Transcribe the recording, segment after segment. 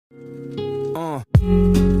What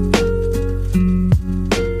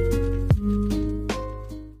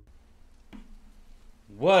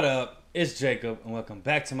up? It's Jacob, and welcome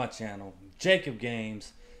back to my channel, Jacob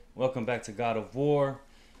Games. Welcome back to God of War.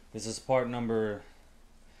 This is part number.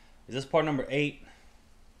 Is this part number 8?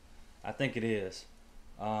 I think it is.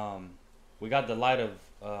 We got the light of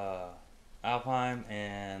Alfheim,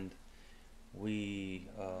 and we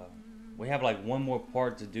have like one more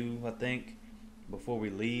part to do, I think, before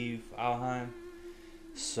we leave Alfheim.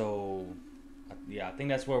 So yeah, I think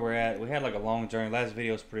that's where we're at. We had like a long journey. Last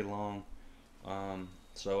video was pretty long.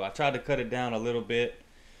 So I tried to cut it down a little bit,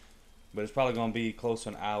 but it's probably gonna be close to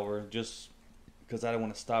an hour, just because I don't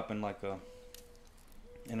want to stop in like a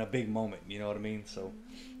big moment, you know what I mean? So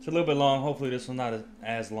it's a little bit long. Hopefully this one's not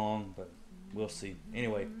as long, but we'll see.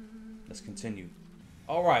 Anyway, let's continue.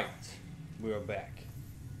 All right, we are back.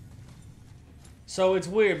 So it's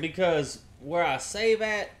weird because where I save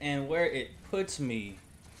at and where it puts me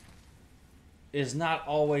is not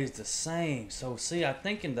always the same. So see, I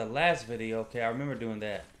think in the last video, okay, I remember doing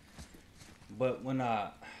that. But when I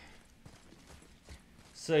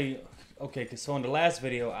say, okay, so in the last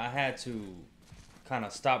video, I had to kind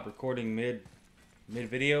of stop recording mid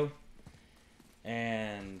video,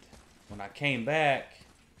 and when I came back,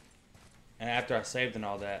 and after I saved and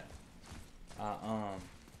all that,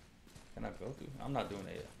 can I go through? I'm not doing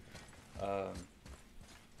it yet.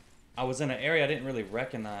 I was in an area I didn't really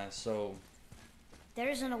recognize, so. There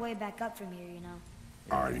isn't a way back up from here, you know.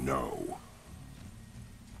 I know.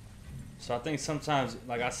 So I think sometimes,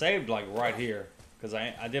 like I saved like right here, cause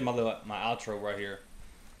I did my outro right here,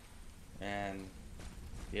 and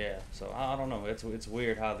yeah. So I don't know. It's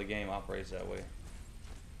weird how the game operates that way.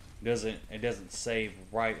 It doesn't save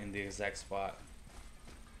right in the exact spot.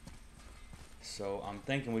 So I'm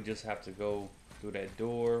thinking we just have to go through that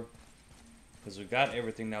door, cause we got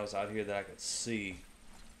everything that was out here that I could see.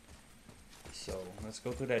 So let's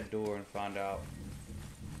go through that door and find out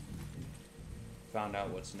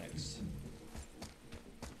what's next.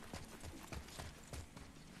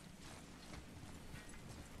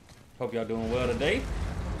 Hope y'all doing well today.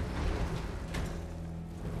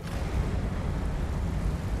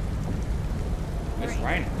 It's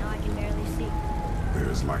raining. Now I can barely see.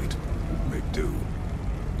 There's light. Make do.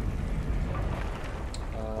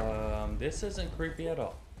 This isn't creepy at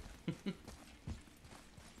all.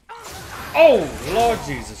 Oh, Lord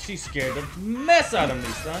Jesus, she scared the mess out of me,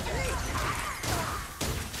 son.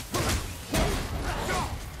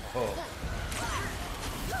 Oh.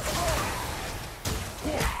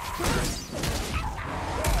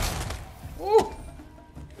 Ooh.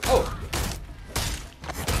 Oh.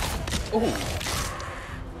 Oh.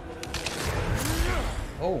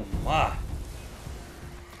 Oh, my.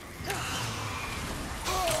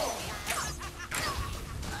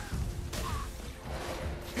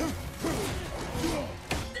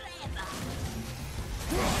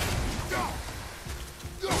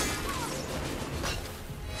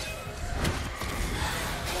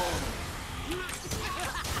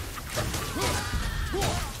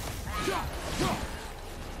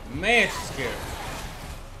 Man, she's scared.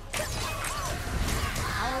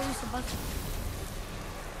 How are we supposed to?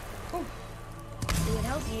 Oh. It would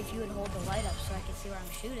help me if you would hold the light up so I could see where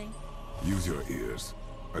I'm shooting. Use your ears.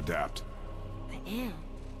 Adapt. I am.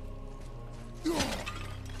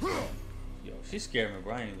 Yo, she scared me,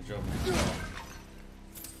 bro. I ain't even joking.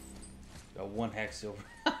 Got one hack silver.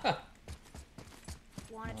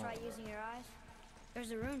 Want to try using your eyes?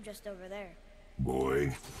 There's a room just over there.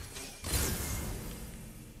 Boy.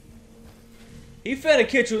 He finna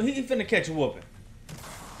catch you. He finna catch a whooping.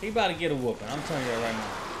 He about to get a whooping. I'm telling you that right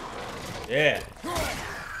now. Yeah.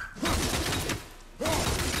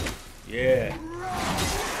 Yeah.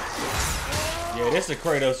 Yeah, this is a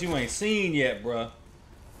Kratos you ain't seen yet, bruh.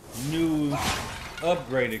 New,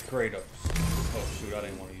 upgraded Kratos. Oh shoot, I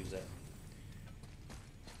didn't want to use that.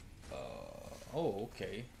 Oh,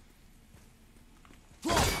 okay.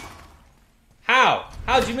 How?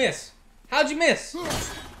 How'd you miss? How'd you miss?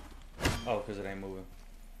 Oh, because it ain't moving.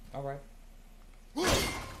 Alright.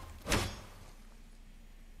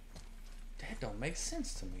 That don't make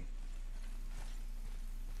sense to me.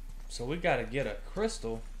 So we gotta get a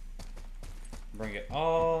crystal. Bring it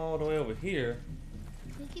all the way over here.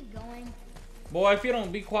 Can we keep going? Boy, if you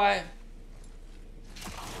don't be quiet.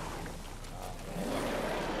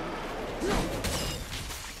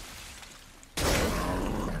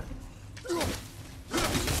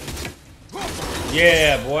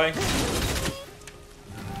 Yeah, boy.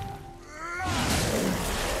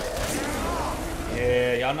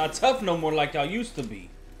 Yeah, y'all not tough no more like y'all used to be.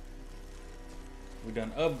 We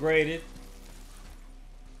done upgraded.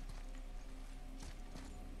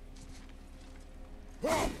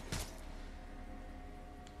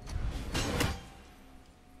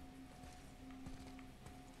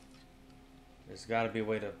 There's got to be a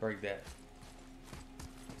way to break that.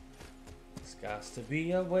 There's got to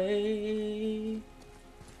be a way.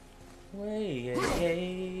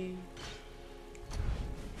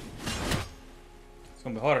 It's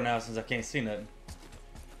gonna be harder now since I can't see nothing.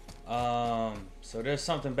 So there's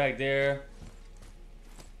something back there.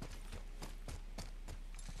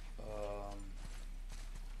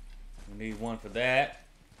 We need one for that.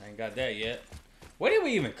 I ain't got that yet. Where did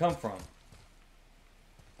we even come from?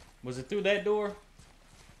 Was it through that door?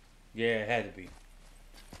 Yeah, it had to be.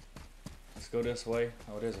 Let's go this way.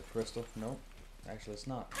 Oh, there's a crystal. Nope. Actually, it's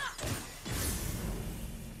not.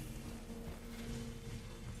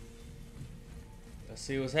 Let's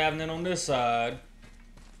see what's happening on this side.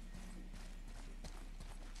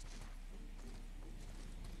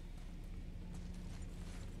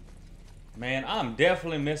 Man, I'm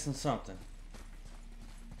definitely missing something.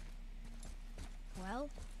 Well?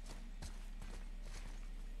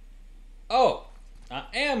 Oh, I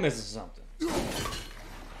am missing something.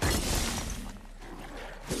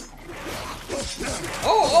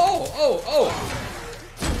 Oh.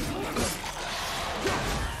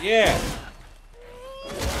 Yeah.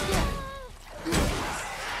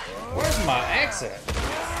 Where's my axe at?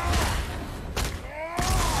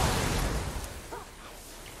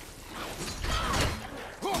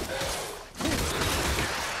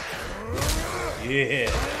 Yeah.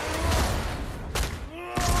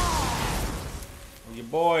 Where your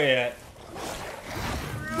boy at?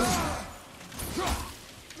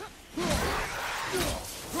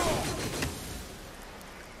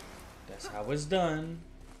 That's how it's done.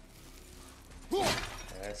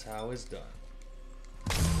 That's how it's done.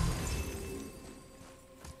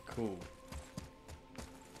 Cool.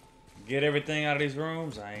 Get everything out of these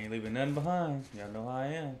rooms. I ain't leaving nothing behind. Y'all know how I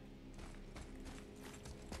am.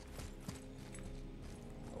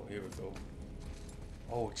 Oh, here we go.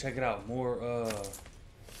 Oh, check it out. More, I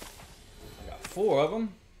got 4 of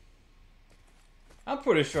them. I'm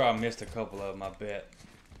pretty sure I missed a couple of them, I bet.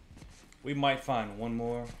 We might find one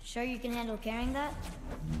more. Sure you can handle carrying that?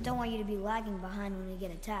 Don't want you to be lagging behind when we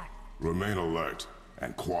get attacked. Remain alert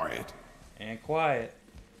and quiet. And quiet.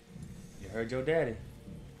 You heard your daddy.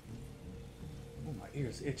 Oh, my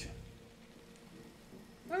ear's itching.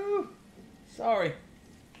 Ooh, sorry.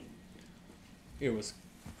 Ear was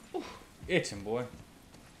itching, boy.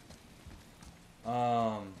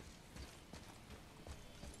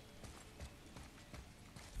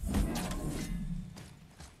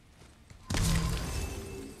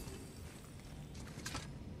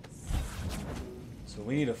 So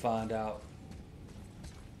we need to find out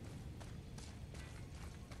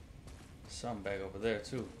something back over there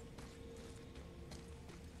too.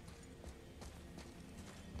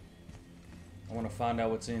 I want to find out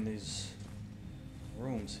what's in these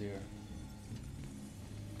rooms here.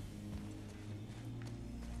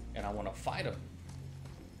 And I want to fight them.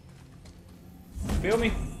 Feel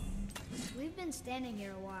me? We've been standing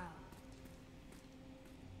here a while.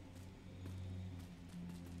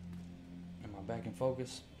 Am I back in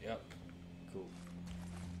focus? Yep. Cool.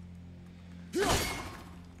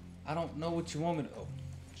 I don't know what you want me to... Oh,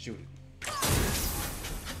 shoot it.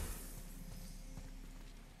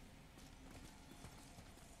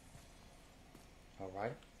 All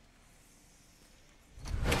right.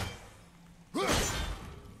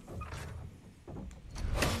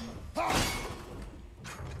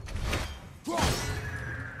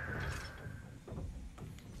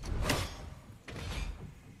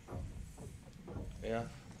 F.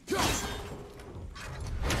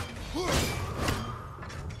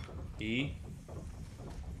 E.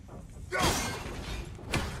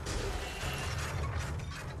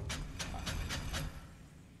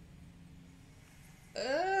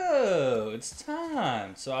 Oh, it's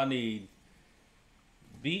time. So I need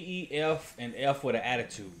B, E, F, and F with an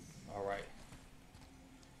attitude. All right.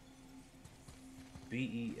 B,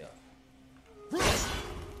 E, F.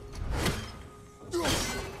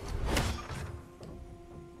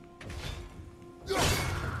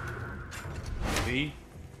 B.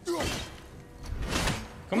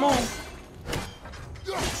 Come on.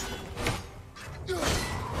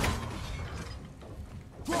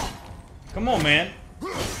 Come on, man.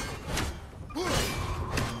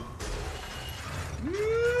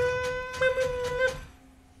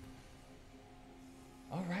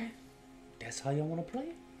 All right. That's how y'all want to play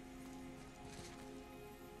it?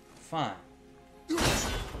 Fine.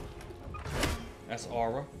 That's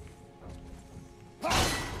aura.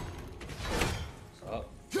 Up.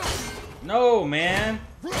 No, man.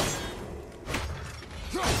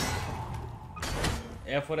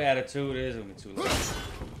 F for the attitude. It is gonna be too late.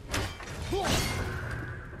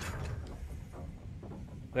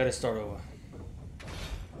 Let it start over.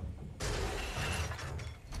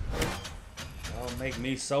 Y'all make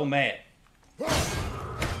me so mad.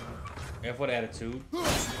 F for the attitude.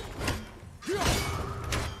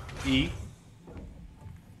 E.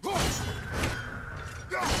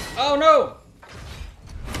 Oh no!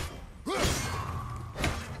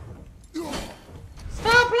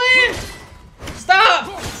 Stop playing! Stop!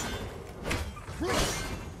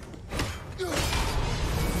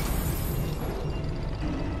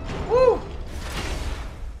 Woo!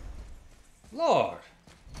 Lord.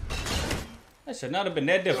 That should not have been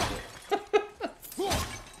that difficult.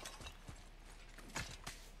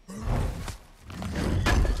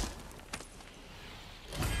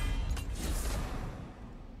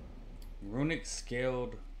 Runic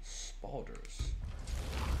scaled spalders.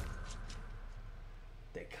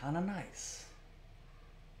 They're kinda nice.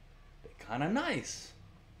 They're kinda nice.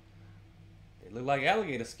 They look like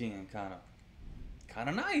alligator skin,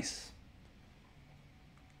 kinda nice.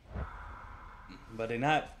 But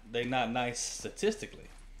they're not nice statistically.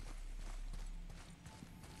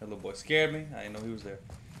 That little boy scared me. I didn't know he was there.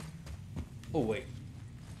 Oh wait.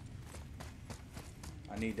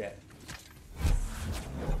 I need that.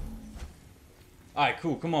 Alright,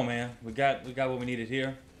 cool. Come on, man. We got what we needed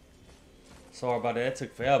here. Sorry about that. That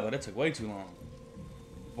took forever. That took way too long.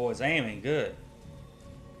 Boy's aim ain't good.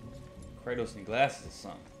 Kratos need glasses or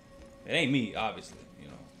something. It ain't me, obviously. You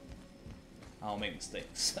know, I don't make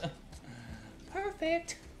mistakes.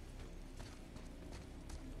 Perfect.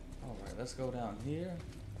 Alright, let's go down here.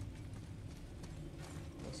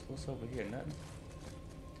 What's over here? Nothing.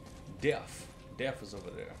 Death. Death is over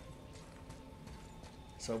there.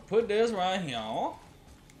 So put this right here.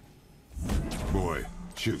 Boy,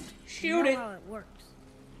 shoot. Shoot it. How it works.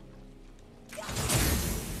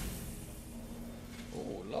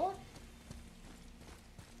 Oh Lord.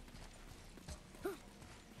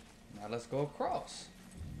 Now let's go across.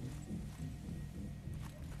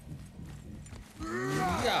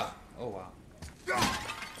 Yeah. Oh wow. Alright,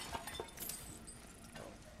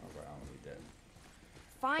 I don't need that.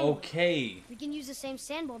 Fine. Okay. We can use the same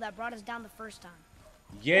sandbowl that brought us down the first time.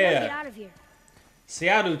 Yeah. Get out of here. See,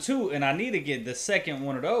 I do too, and I need to get the second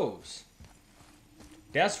one of those.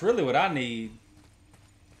 That's really what I need.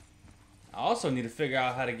 I also need to figure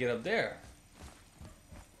out how to get up there.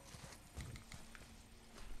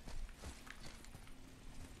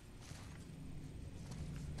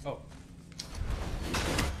 Oh.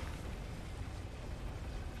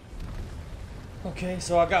 Okay,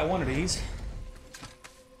 so I got one of these.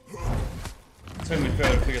 It took me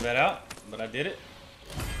forever to figure that out, but I did it.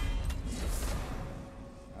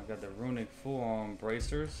 I got the runic forearm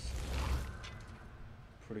bracers.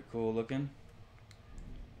 Pretty cool looking.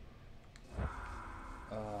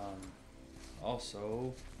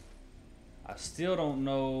 Also, I still don't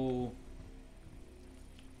know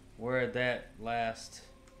where that last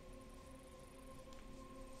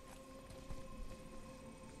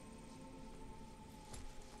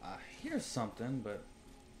I hear something, but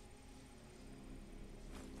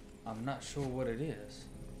I'm not sure what it is.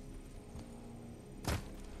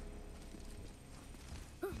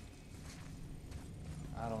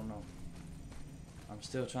 I don't know. I'm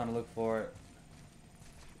still trying to look for it.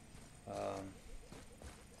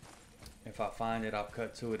 If I find it, I'll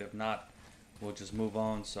cut to it. If not, we'll just move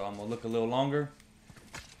on. So I'm gonna look a little longer,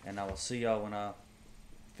 and I will see y'all when I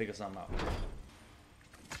figure something out.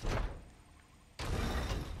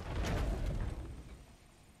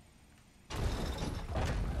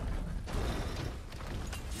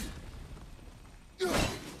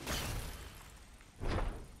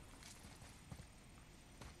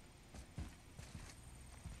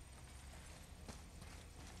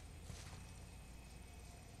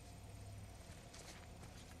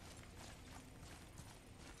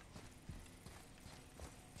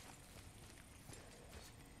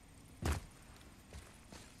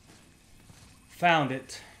 Found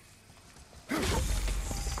it.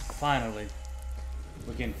 Finally.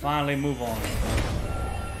 We can finally move on.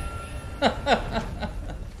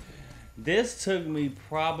 This took me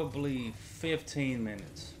probably 15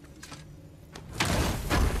 minutes.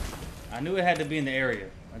 I knew it had to be in the area.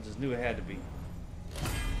 I just knew it had to be.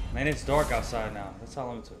 Man, it's dark outside now. That's how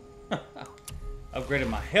long it took. Upgraded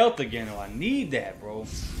my health again. Oh, I need that, bro.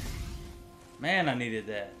 Man, I needed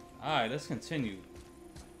that. Alright, let's continue.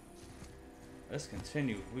 Let's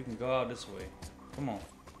continue. We can go out this way. Come on.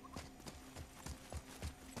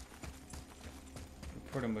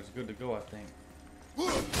 We're pretty much good to go, I think.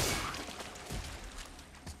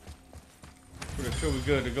 Pretty sure we're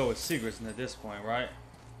good to go with secrets at this point, right?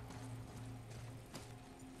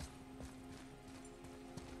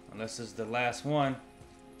 Unless it's the last one.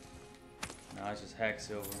 No, it's just hack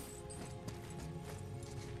silver.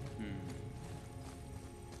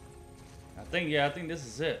 I think this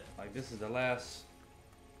is it. Like, this is the last.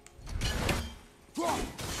 I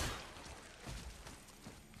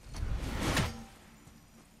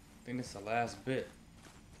think this is the last bit.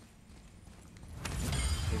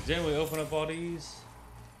 Cause didn't we open up all these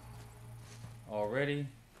already?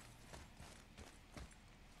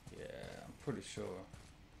 Yeah, I'm pretty sure.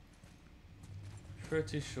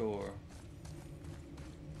 Pretty sure.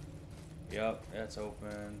 Yep, that's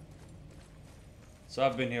open. So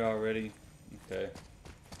I've been here already. Okay.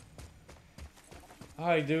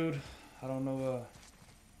 Alright, dude. I don't know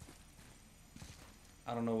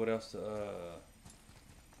what else to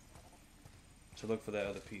look for that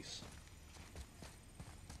other piece.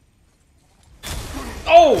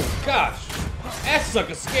 Oh gosh! That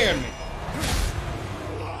sucker scared me.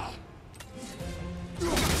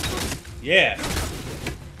 Yeah.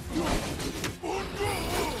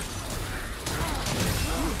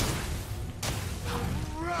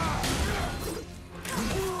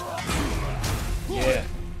 Yeah.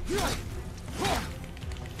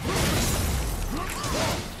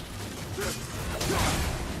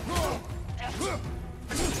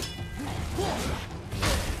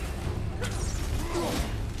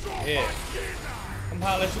 Yeah. Come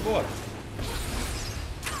holler at your boy.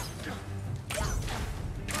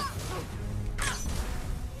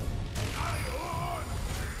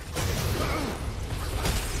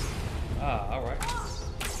 Ah, all right.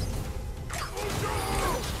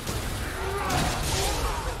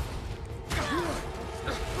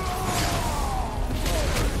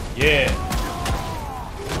 Yeah.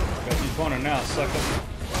 Got you corner now, sucker.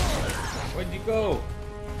 Where'd you go?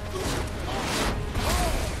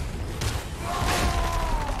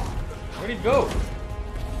 Where'd he go?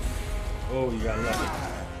 Oh, you got lucky.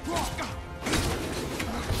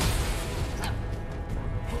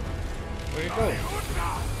 Where'd he go?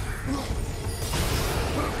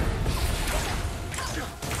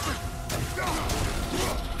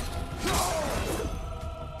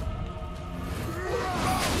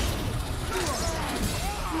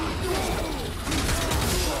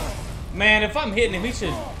 Man, if I'm hitting him, he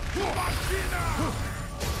should.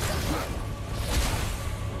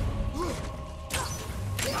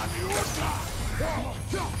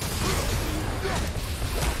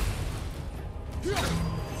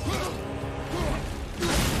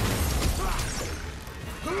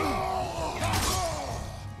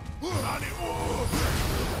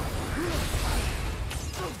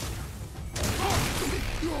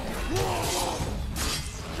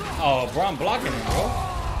 Oh, bro, I'm blocking him, bro.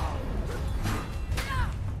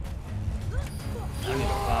 I need to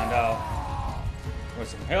find out where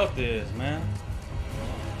some health is, man.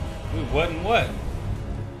 We wasn't what?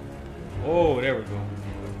 Oh, there we go.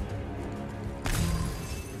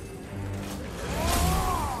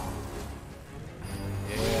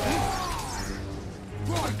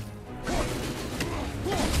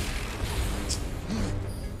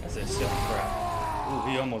 That's that silly crap. Ooh,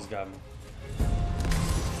 he almost got me.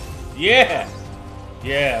 Yeah!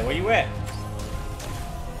 Yeah, where you at?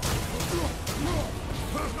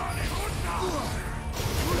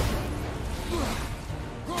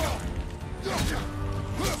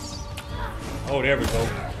 Oh, there we go.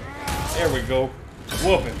 There we go.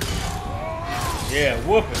 Whooping. Yeah,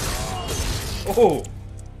 whooping. Oh.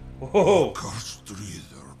 Oh.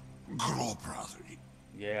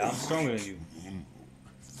 Yeah, I'm stronger than you.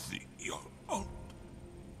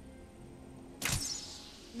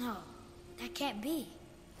 No, that can't be.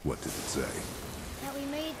 What did it say? That we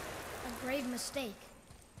made a grave mistake.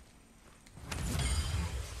 Did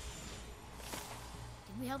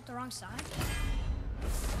we help the wrong side?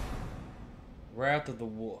 Wrath of the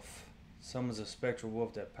Wolf. Summons a spectral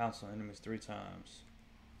wolf that pounces on enemies 3 times.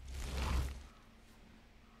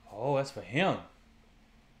 Oh, that's for him.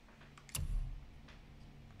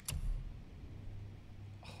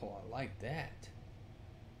 Oh, I like that.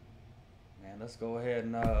 Man, let's go ahead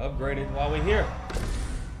and upgrade it while we're here.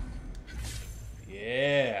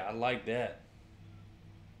 Yeah, I like that.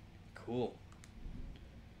 Cool.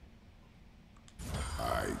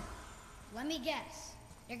 Let me guess.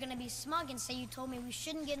 You're gonna be smug and say you told me we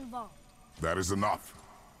shouldn't get involved. That is enough.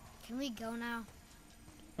 Can we go now?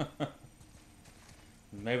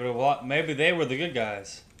 Maybe they were the good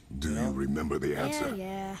guys. Do you remember the answer?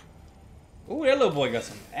 Yeah. Ooh, that little boy got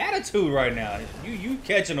some attitude right now. You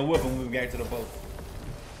catching a whip when we get back to the boat.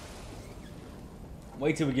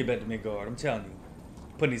 Wait till we get back to Midgard. I'm telling you.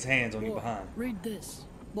 putting his hands on you Boy, behind. read this.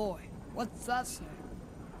 Boy, what's that say?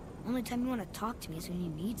 Only time you want to talk to me is when you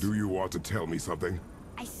need Do to. you want to tell me something?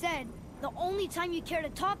 I said, the only time you care to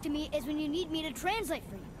talk to me is when you need me to translate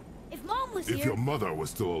for you. If Mom was If here... your mother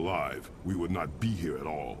was still alive, we would not be here at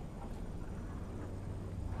all.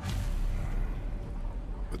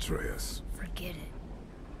 Atreus. Forget it.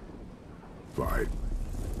 Fine.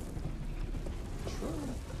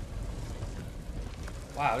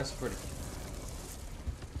 Wow, this is pretty.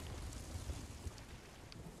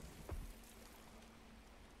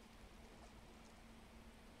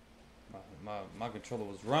 My controller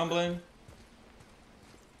was rumbling.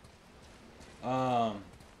 I'm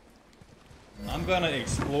gonna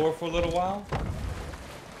explore for a little while.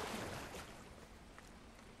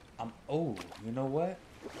 Oh, you know what?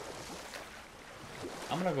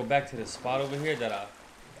 I'm gonna go back to this spot over here that I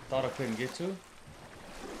thought I couldn't get to.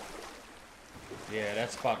 Yeah,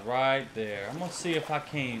 that spot right there. I'm gonna see if I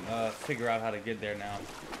can figure out how to get there now.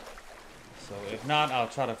 So if not, I'll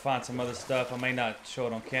try to find some other stuff. I may not show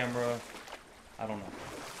it on camera. I don't know.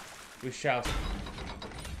 We shall see.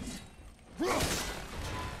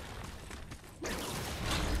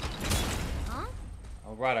 Huh?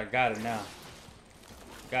 Alright, I got it now.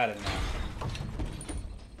 Got it now.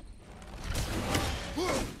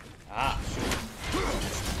 Ah, shoot.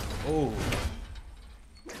 Ooh.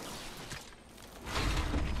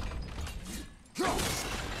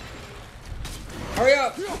 Hurry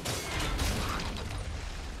up!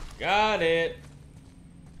 Got it.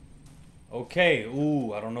 Okay.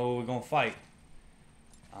 Ooh, I don't know what we're gonna fight.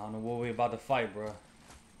 I don't know what we're about to fight, bro.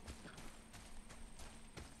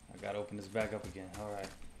 I gotta open this back up again. Alright.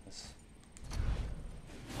 Let's...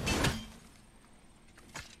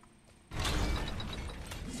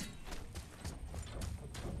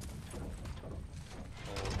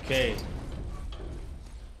 Okay.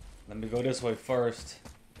 Let me go this way first.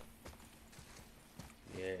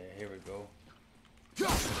 Yeah, here we go.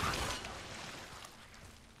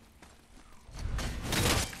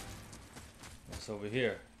 What's over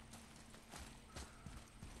here?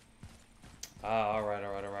 Ah,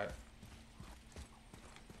 alright.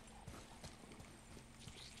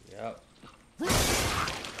 Yep.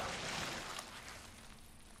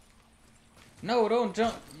 No, don't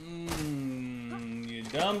jump. You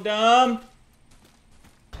dumb.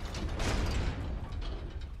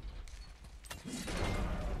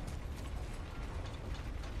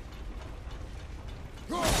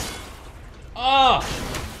 Ah!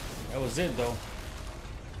 That was it, though.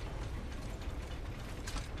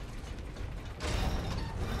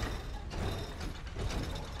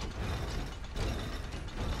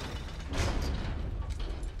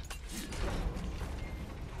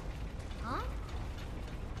 Huh?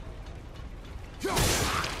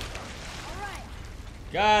 Alright.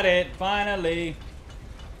 Got it, finally.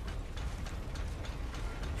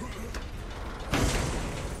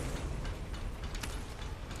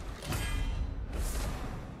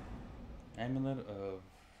 Amulet of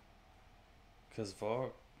Kevazar?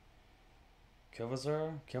 I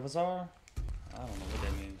don't know what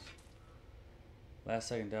that means. Last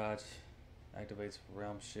second dodge activates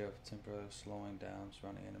realm shift, temporarily slowing down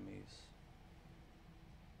surrounding enemies.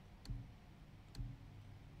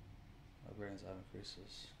 Upgrading out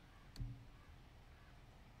increases.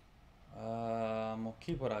 I'm gonna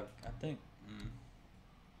keep what I think.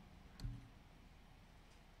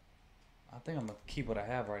 I think I'm gonna keep what I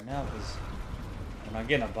have right now because when I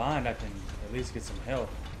get in a bind, I can at least get some help.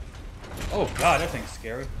 Oh god, that thing's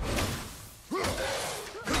scary.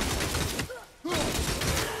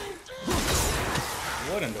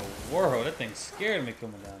 What in the world? That thing scared me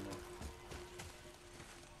coming down there.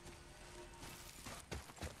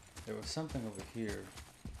 There was something over here.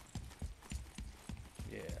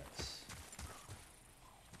 Yes.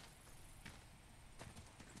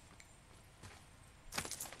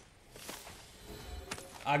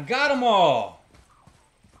 I got them all!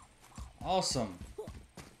 Awesome.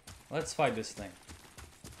 Let's fight this thing.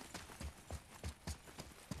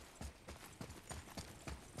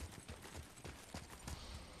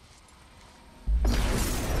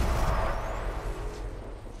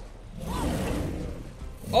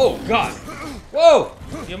 Oh god! Whoa!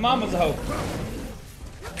 Your mama's a hoe.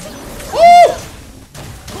 Woo!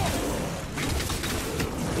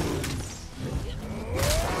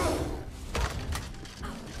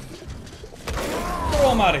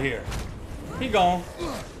 Throw him out of here. He gone.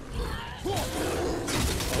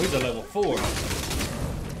 Oh, he's a level 4.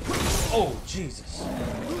 Oh, Jesus.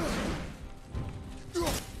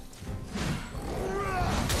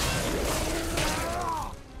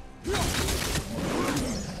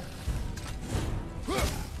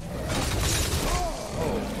 Oh,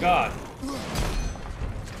 God.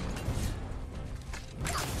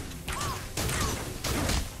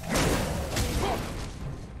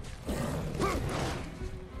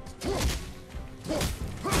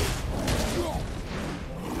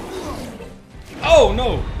 Oh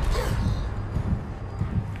no!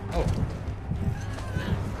 Oh.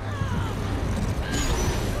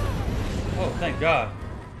 Oh, thank God.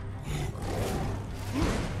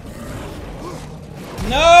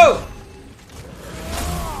 No!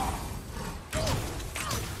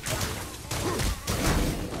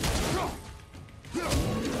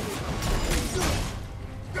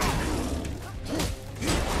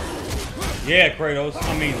 Yeah, Kratos.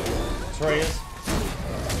 I mean, Atreus.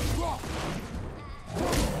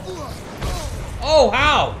 Oh,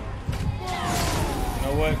 how? You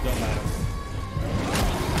know what? Don't matter.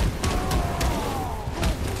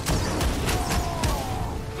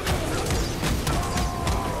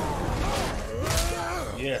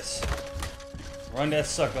 Yes. Run that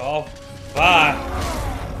sucker off. Bye.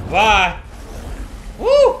 Bye.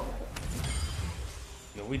 Woo!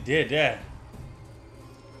 Yo, we did that.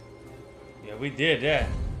 Yeah, we did that.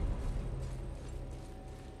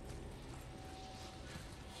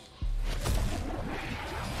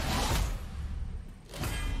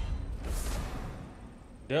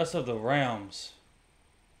 Dust of the Realms.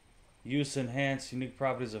 Use enhance unique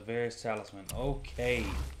properties of various talisman. Okay.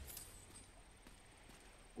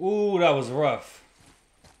 Ooh, that was rough.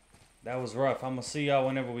 That was rough. I'm gonna see y'all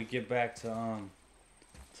whenever we get back to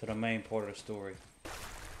the main part of the story.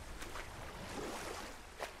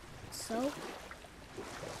 So?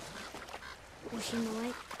 Was she in the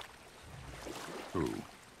light? Who?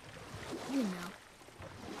 You know.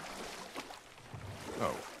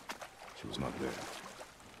 Oh, she was not there.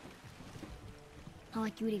 Not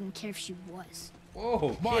like you would even care if she was.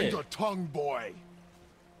 Whoa, Mind kid. your tongue, boy!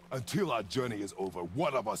 Until our journey is over,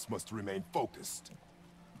 one of us must remain focused.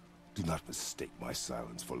 Do not mistake my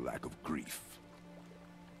silence for lack of grief.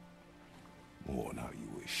 Mourn how you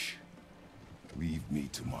wish. Leave me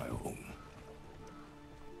to my own.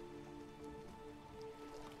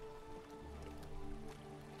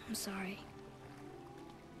 I'm sorry.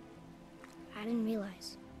 I didn't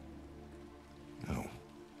realize. No.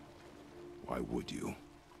 Why would you? You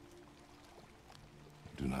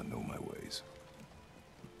do not know my ways.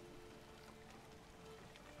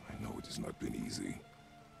 I know it has not been easy.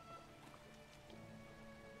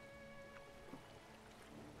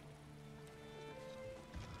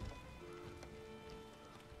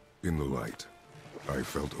 In the light, I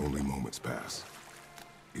felt only moments pass.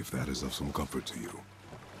 If that is of some comfort to you.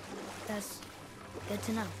 That's good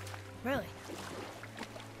to know. Really.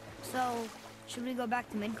 So, should we go back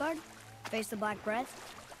to Midgard? Face the Black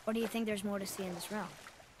Breath? Or do you think there's more to see in this realm?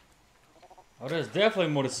 Oh, there's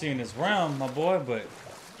definitely more to see in this realm, my boy, but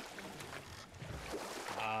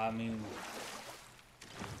I mean,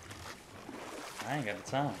 I ain't got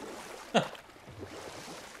the time.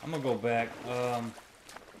 I'm gonna go back.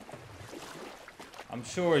 I'm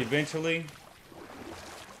sure eventually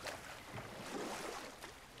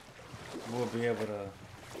we'll be able to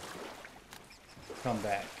come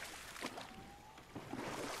back.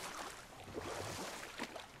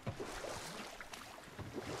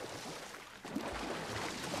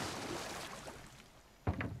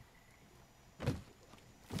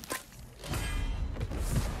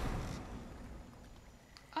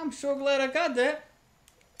 I'm sure glad I got that.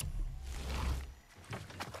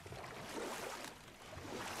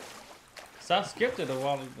 So I skipped it a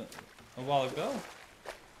while ago.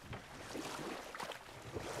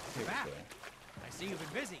 Here we Back. go. I see you've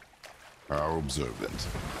been busy. How observant.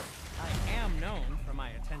 I am known for my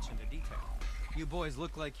attention to detail. You boys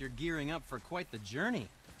look like you're gearing up for quite the journey.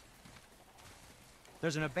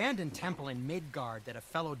 There's an abandoned temple in Midgard that a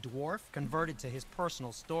fellow dwarf converted to his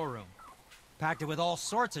personal storeroom. Packed it with all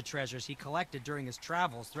sorts of treasures he collected during his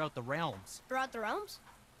travels throughout the realms. Throughout the realms?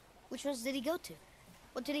 Which ones did he go to?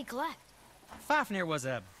 What did he collect? Fafnir was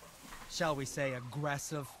a, shall we say,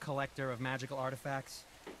 aggressive collector of magical artifacts.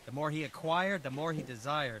 The more he acquired, the more he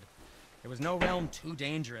desired. There was no realm too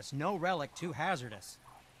dangerous, no relic too hazardous.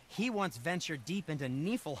 He once ventured deep into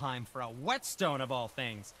Niflheim for a whetstone of all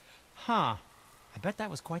things. Huh. I bet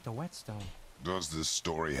that was quite the whetstone. Does this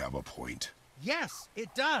story have a point? Yes,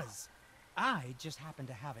 it does. I just happen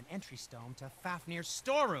to have an entry stone to Fafnir's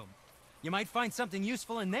storeroom. You might find something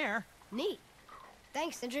useful in there. Neat.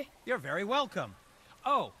 Thanks, Sindri. You're very welcome.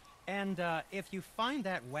 Oh, and if you find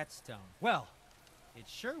that whetstone, well, it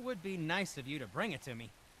sure would be nice of you to bring it to me.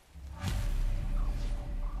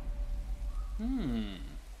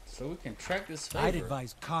 So we can track this favor. I'd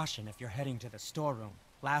advise caution if you're heading to the storeroom.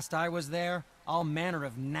 Last I was there, all manner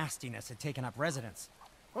of nastiness had taken up residence.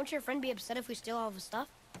 Won't your friend be upset if we steal all of his stuff?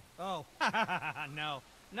 Oh, no.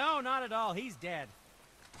 No, not at all. He's dead.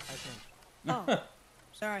 I think. Oh,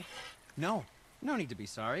 sorry. No. No need to be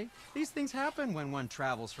sorry. These things happen when one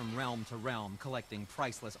travels from realm to realm, collecting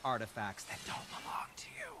priceless artifacts that don't belong to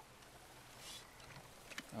you.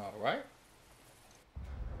 All right.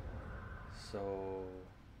 So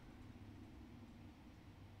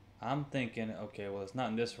I'm thinking, okay, well, it's not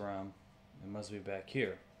in this realm. It must be back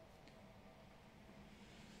here.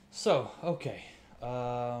 So, okay.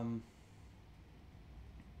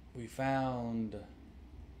 We found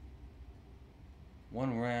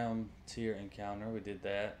one realm tier encounter. We did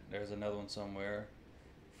that. There's another one somewhere.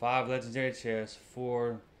 5 legendary chests,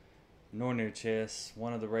 4 Nornir chests,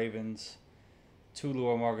 1 of the ravens, 2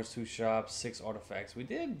 lore markers, 2 shops, 6 artifacts. We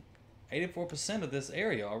did 84% of this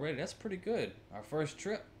area already. That's pretty good. Our first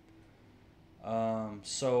trip.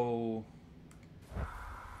 So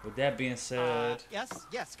with that being said,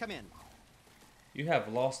 Yes, come in. you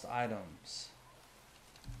have lost items.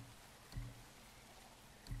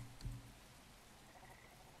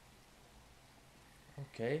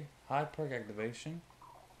 Okay, high perk activation.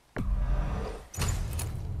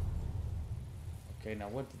 Okay, now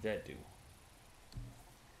what did that do?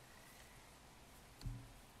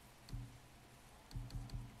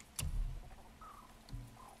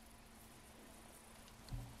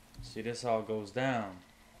 See, this all goes down.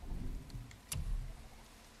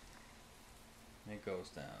 It goes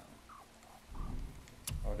down.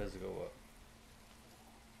 Or does it go up?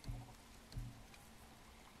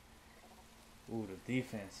 Ooh, the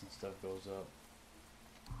defense and stuff goes up.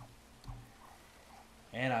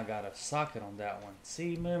 And I got a socket on that one.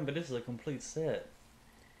 See, man, but this is a complete set.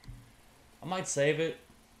 I might save it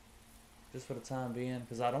just for the time being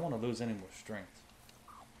because I don't want to lose any more strength.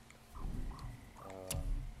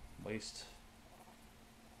 Waste.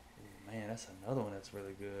 Ooh, man, that's another one that's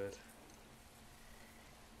really good.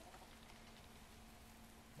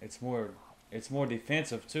 It's more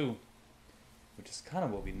defensive too, which is kind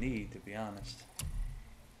of what we need, to be honest.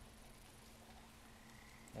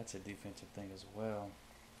 That's a defensive thing as well.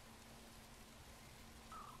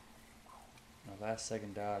 Now, last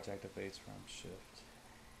second dodge activates from shift.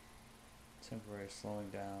 Temporary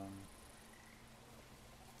slowing down.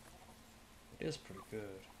 It is pretty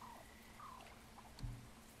good.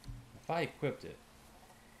 If I equipped it,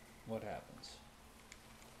 what happens?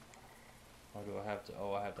 Or do I have to?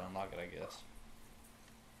 Oh, I have to unlock it, I guess.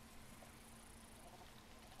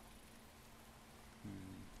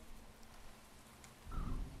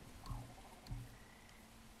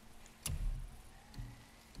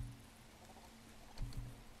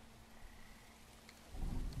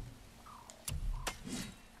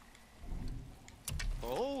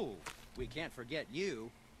 Oh, we can't forget you.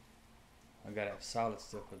 I gotta have solid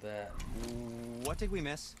stuff for that. What did we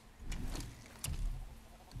miss?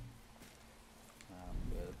 I'm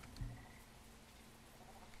good.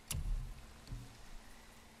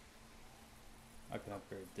 I can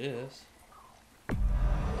upgrade this.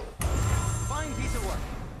 Fine piece of work,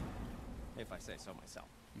 if I say so myself.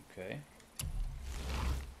 Okay.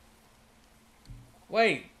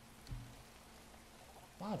 Wait.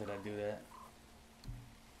 Why did I do that?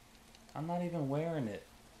 I'm not even wearing it.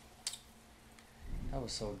 That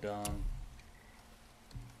was so dumb.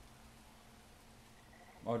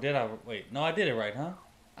 Or did I? Wait, no, I did it right, huh?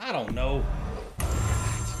 I don't know.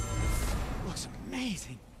 Looks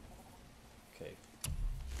amazing. Okay.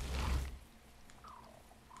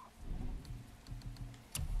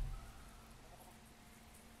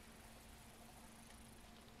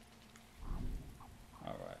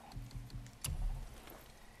 All right.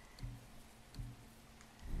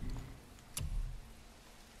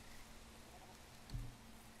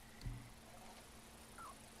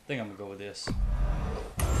 I think I'm gonna go with this.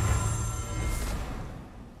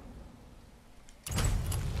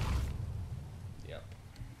 Yep.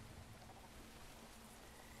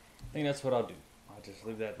 I think that's what I'll do. I'll just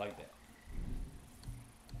leave that like that.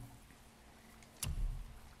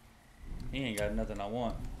 He ain't got nothing I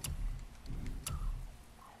want.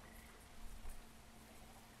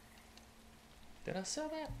 Did I sell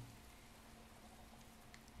that?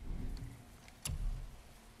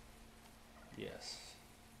 Yes.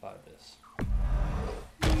 Buy this.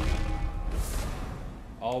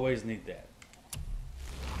 Always need that.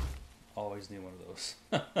 Always need one of those.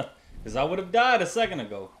 Because I would have died a second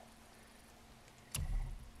ago.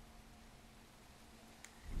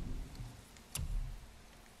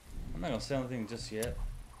 I'm not going to sell anything just yet.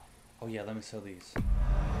 Oh yeah, let me sell these.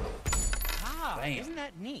 Ah, Bam. isn't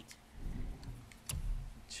that neat?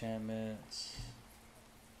 Enchantments.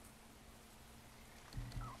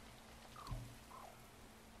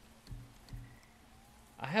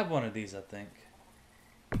 have one of these, I think.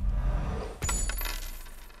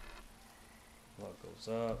 What goes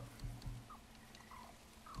up?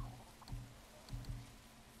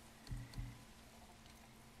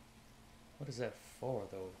 What is that for,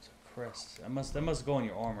 though? It's a crest. That must go in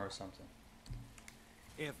your armor or something.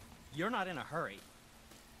 If you're not in a hurry.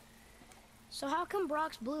 So how come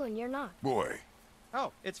Brock's blue and you're not? Boy,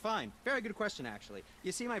 Oh, it's fine. Very good question, actually.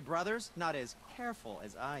 You see, my brother's not as careful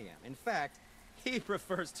as I am. In fact, he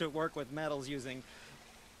prefers to work with metals using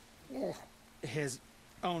his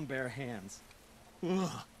own bare hands.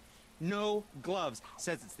 Ugh. No gloves.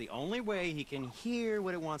 Says it's the only way he can hear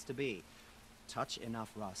what it wants to be. Touch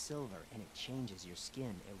enough raw silver and it changes your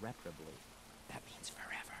skin irreparably. That means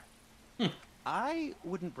forever. I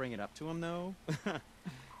wouldn't bring it up to him, though.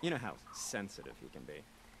 You know how sensitive he can be.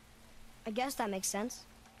 I guess that makes sense.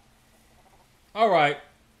 Alright.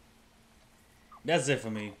 That's it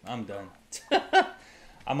for me. I'm done.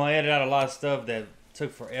 I'm going to edit out a lot of stuff that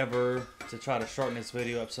took forever to try to shorten this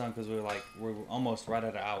video up some because we're almost right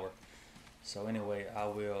at an hour. So anyway, I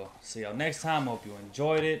will see y'all next time. Hope you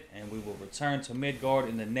enjoyed it, and we will return to Midgard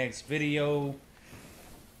in the next video.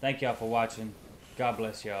 Thank y'all for watching. God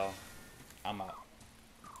bless y'all. I'm out.